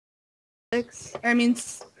6. Or I mean,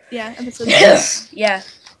 yeah, episode 6. Yes. Yeah.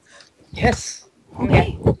 Yes.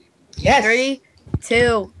 Okay. Yes. 3,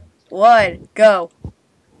 2, 1, go.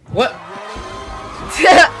 What?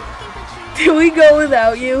 Did we go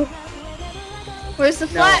without you? Where's the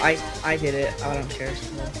No, flag? I did it. I don't care.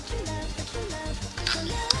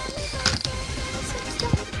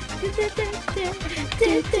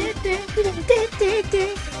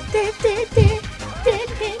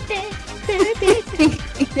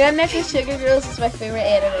 Yeah, Neko Sugar Girls is my favorite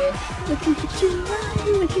anime.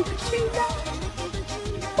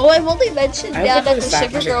 Oh, I've only mentioned I now was that looking the for the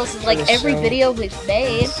Sugar fact Girls in like for the every show. video we've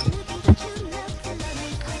made.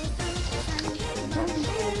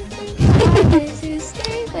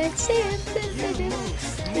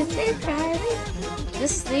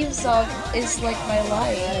 This theme song is like my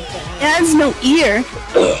life. It has no ear.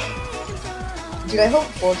 Dude, I hope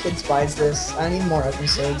 4Kids buys this. I need more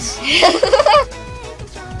episodes.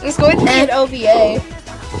 There's going to be an OVA.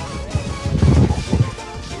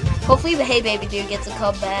 Hopefully the Hey Baby Dude gets a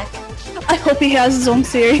comeback. I hope he has his own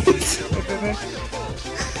series.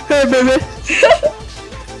 Hey, baby.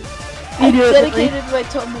 I You do it, dedicated my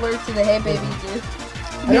Tumblr to the Hey Baby Dude.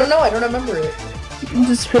 I don't know. I don't remember it.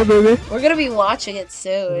 Just her, baby. We're gonna be watching it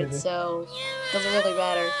soon, so doesn't really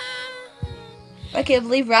matter. I can't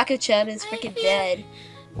believe Raku-chan is freaking dead.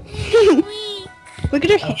 Look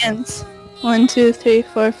at her hands. 1, 2, 3,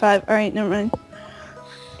 4, 5. Alright, never mind.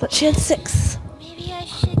 But she had 6. Maybe I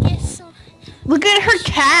should get some. Look at her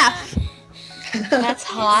calf. That's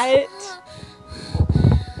hot.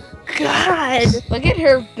 God. Look at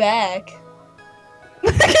her back.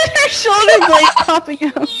 Look at her shoulder blade popping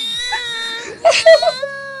out.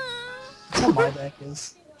 That's how my back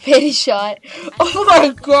is. Pity shot. Oh my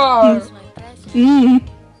god. Mmm.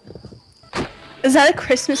 Is that a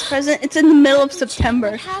Christmas present? It's in the middle of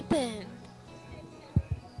September. What happened?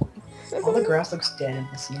 All the grass looks dead in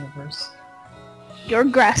this universe. Your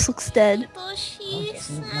grass looks dead.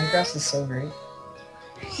 Hitoshis. My grass is so great.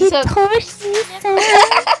 So,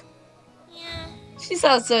 Yeah. she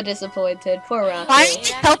sounds so disappointed. Poor Why are Raku.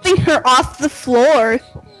 you helping her off the floor?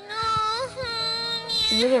 No.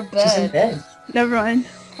 She's in her She's in bed. bed. Never mind.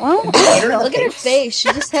 Well, Look at her face. She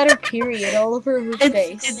just had her period all over her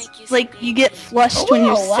face. it's like you get flushed Oh when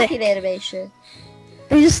wow, you're walking sick. animation.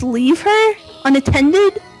 They just leave her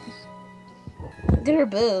unattended? Look at her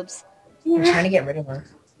boobs. I'm trying to get rid of her.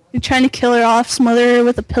 You're trying to kill her off, smother her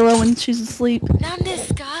with a pillow when she's asleep.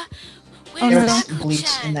 Nandeska? Oh, There no. was bleach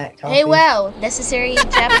in that coffee. Hey, wow, necessary in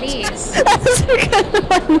Japanese. That was a good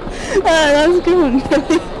one. That was a good one.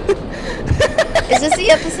 Is this the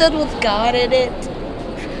episode with God in it?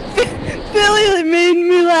 Billy, that made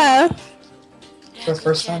me laugh. For the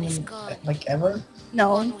first time in, like, ever?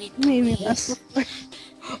 No, made me laugh.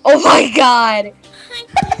 Oh my god!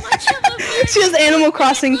 She has Animal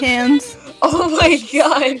Crossing hands. Oh my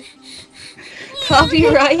god!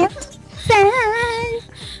 Copyright? I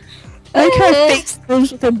like how her face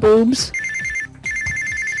moves with her boobs.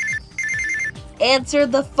 Answer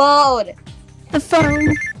the phone! The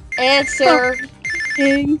phone. Answer!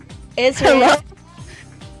 Ring. Answer! Hello?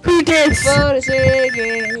 Who The dis? phone is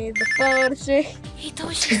ringing! The phone is ringing!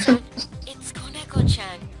 Hitoshi-san, it's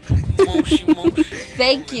Koneko-chan.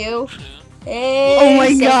 Thank you! Hey, Oh my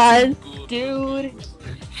sexy god. dude!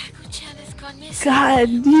 Raku-chan has gone missing. God,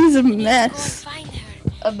 he's a Go mess. find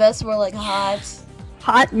her. A mess more like hot.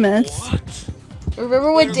 Hot mess.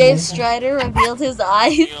 Remember when Dave Strider revealed his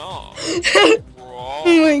eyes? Oh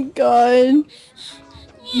my god.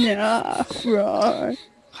 Yeah, right.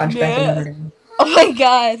 Hunchback Yeah. of Notre Dame. Oh my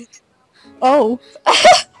god! Oh.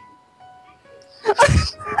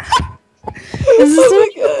 This is Oh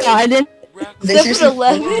my god! God. They seriously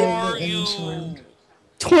 7-Eleven? put the image word.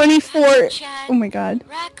 24. Raku-chan. Oh my god.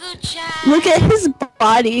 Raku-chan. Look at his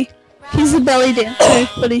body. He's a belly dancer,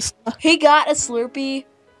 but he's He got a Slurpee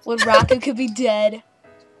when Raku could be dead.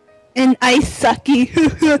 an ice sucky.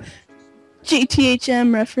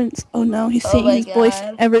 GTHM reference. Oh no, he's Oh seeing my his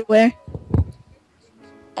boyfriend God. everywhere.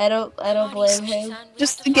 I don't blame him.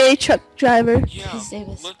 Just a gay truck driver. His name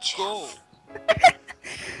is Jeff.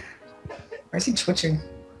 Why is he twitching?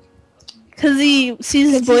 Cause he sees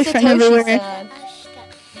his It's his boyfriend Hitoshi everywhere. song.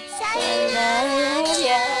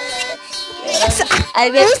 I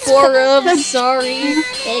meant forum, sorry.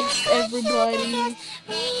 Thanks everybody.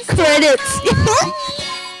 Credits.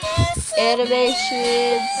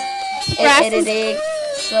 Animations and Graphics. editing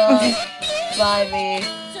song by me.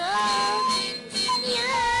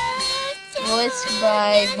 Voiced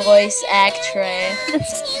by voice actress.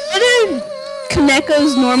 What are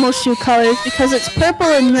Kaneko's normal shoe colors? Because it's purple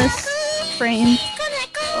in this frame.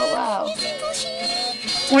 Oh wow.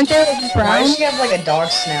 Weren't they like Why brown? does she have like a dog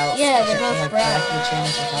snout? Yeah, they're both Like brown. Jackie Chan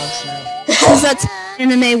with a dog snout. Because that's how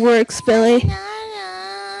anime works, Billy.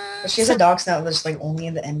 But she has a dog snout that's like only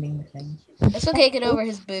in the ending thing. That's okay, get over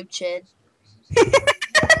his boob chin.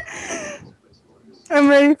 I'm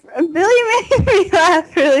ready. Billy made me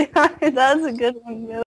laugh really hard. That was a good one, Billy.